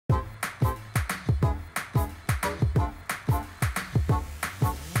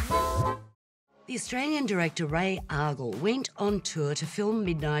The Australian director Ray Argall went on tour to film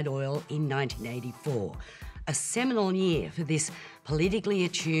Midnight Oil in 1984, a seminal year for this politically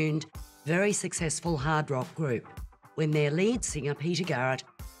attuned, very successful hard rock group, when their lead singer Peter Garrett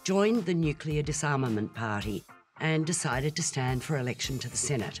joined the Nuclear Disarmament Party and decided to stand for election to the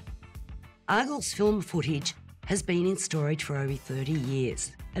Senate. Argall's film footage has been in storage for over 30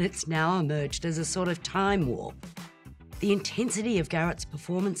 years, and it's now emerged as a sort of time warp. The intensity of Garrett's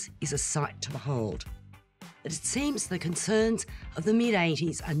performance is a sight to behold. But it seems the concerns of the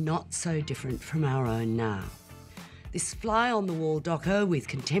mid-80s are not so different from our own now. This fly-on-the-wall doco with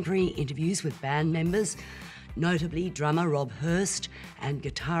contemporary interviews with band members, notably drummer Rob Hurst and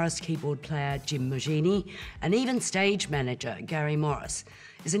guitarist keyboard player Jim Mogini, and even stage manager Gary Morris,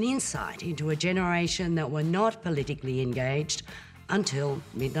 is an insight into a generation that were not politically engaged until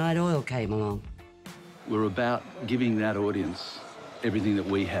Midnight Oil came along. We're about giving that audience everything that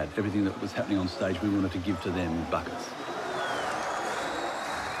we had, everything that was happening on stage, we wanted to give to them in buckets.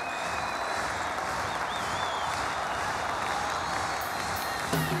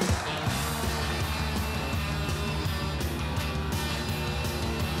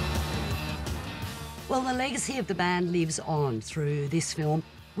 Well, the legacy of the band lives on through this film,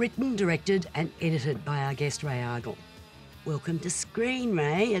 written, directed and edited by our guest Ray Argall. Welcome to Screen,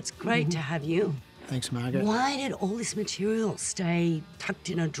 Ray. It's great to have you. Thanks, Margaret. Why did all this material stay tucked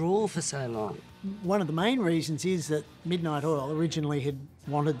in a drawer for so long? One of the main reasons is that Midnight Oil originally had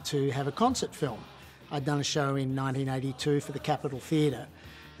wanted to have a concert film. I'd done a show in 1982 for the Capitol Theatre,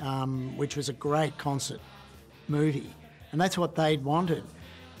 which was a great concert movie, and that's what they'd wanted.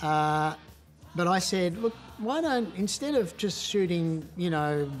 But I said, look, why don't, instead of just shooting,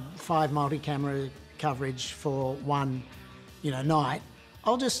 5 multi-camera coverage for one, night,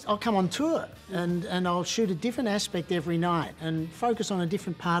 I'll come on tour and I'll shoot a different aspect every night and focus on a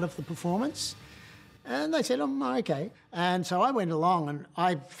different part of the performance. And they said, oh, okay. And so I went along and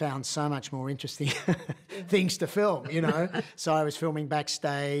I found so much more interesting things to film, So I was filming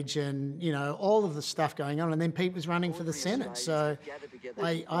backstage and, all of the stuff going on. And then Pete was running for the Senate. So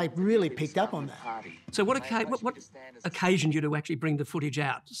I really picked up on that. So what occasioned you to actually bring the footage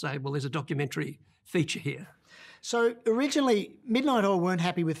out to say, well, there's a documentary feature here? So originally, Midnight Oil weren't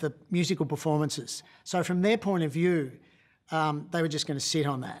happy with the musical performances. So from their point of view, they were just going to sit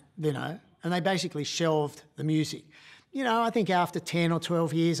on that, and they basically shelved the music. I think after 10 or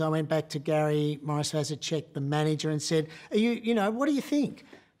 12 years, I went back to Gary Morris Vazicek, the manager, and said, what do you think?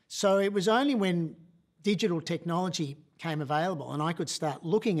 So it was only when digital technology came available and I could start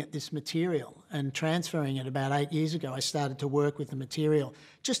looking at this material and transferring it about 8 years ago, I started to work with the material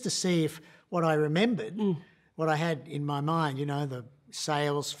just to see if what I remembered, what I had in my mind, the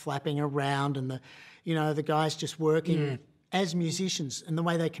sails flapping around and the guys just working as musicians and the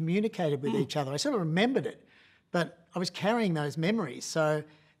way they communicated with each other. I sort of remembered it, but I was carrying those memories. So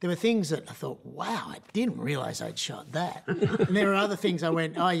there were things that I thought, wow, I didn't realise I'd shot that. And there were other things I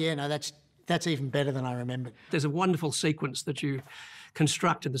went, oh yeah, no, that's even better than I remembered. There's a wonderful sequence that you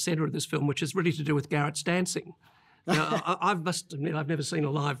construct in the centre of this film, which is really to do with Garrett's dancing. Now, I must admit, I've never seen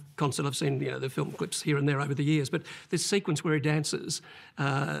a live concert. I've seen, the film clips here and there over the years, but this sequence where he dances,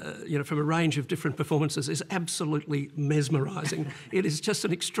 from a range of different performances is absolutely mesmerising. It is just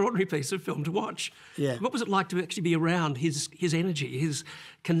an extraordinary piece of film to watch. Yeah. What was it like to actually be around his energy, his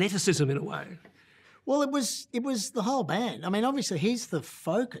kineticism in a way? Well, it was the whole band. I mean, obviously he's the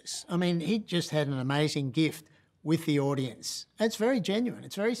focus. I mean, he just had an amazing gift with the audience. It's very genuine.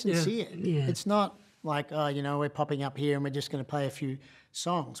 It's very sincere. Yeah. It's not like, we're popping up here and we're just going to play a few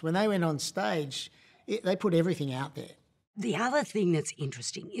songs. When they went on stage, they put everything out there. The other thing that's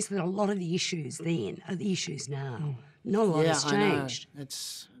interesting is that a lot of the issues then are the issues now. Not a lot has changed. I know.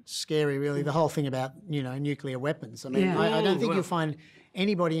 It's scary, really, the whole thing about, nuclear weapons. I mean, I don't think you'll find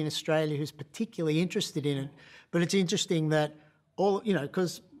anybody in Australia who's particularly interested in it, but it's interesting that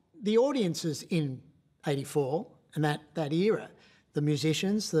because the audiences in 84 and that era, the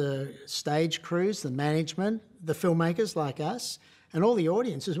musicians, the stage crews, the management, the filmmakers like us, and all the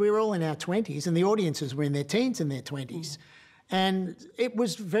audiences, we were all in our 20s, and the audiences were in their teens and their 20s. And it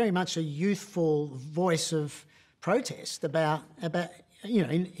was very much a youthful voice of protest about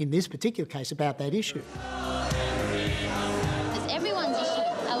in this particular case, about that issue. It's everyone's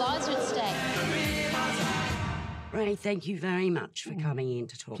issue. Our lives are at stake. Ray, thank you very much for coming in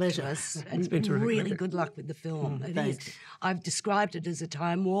to talk Pleasure. to us. It's been terrific. Really good luck with the film. It is. Thanks. I've described it as a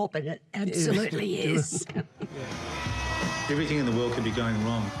time warp, and it absolutely is. Everything in the world could be going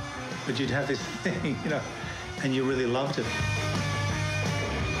wrong, but you'd have this thing, and you really loved it.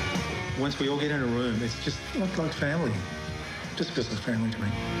 Once we all get in a room, it's just like family. Just feels like family to me.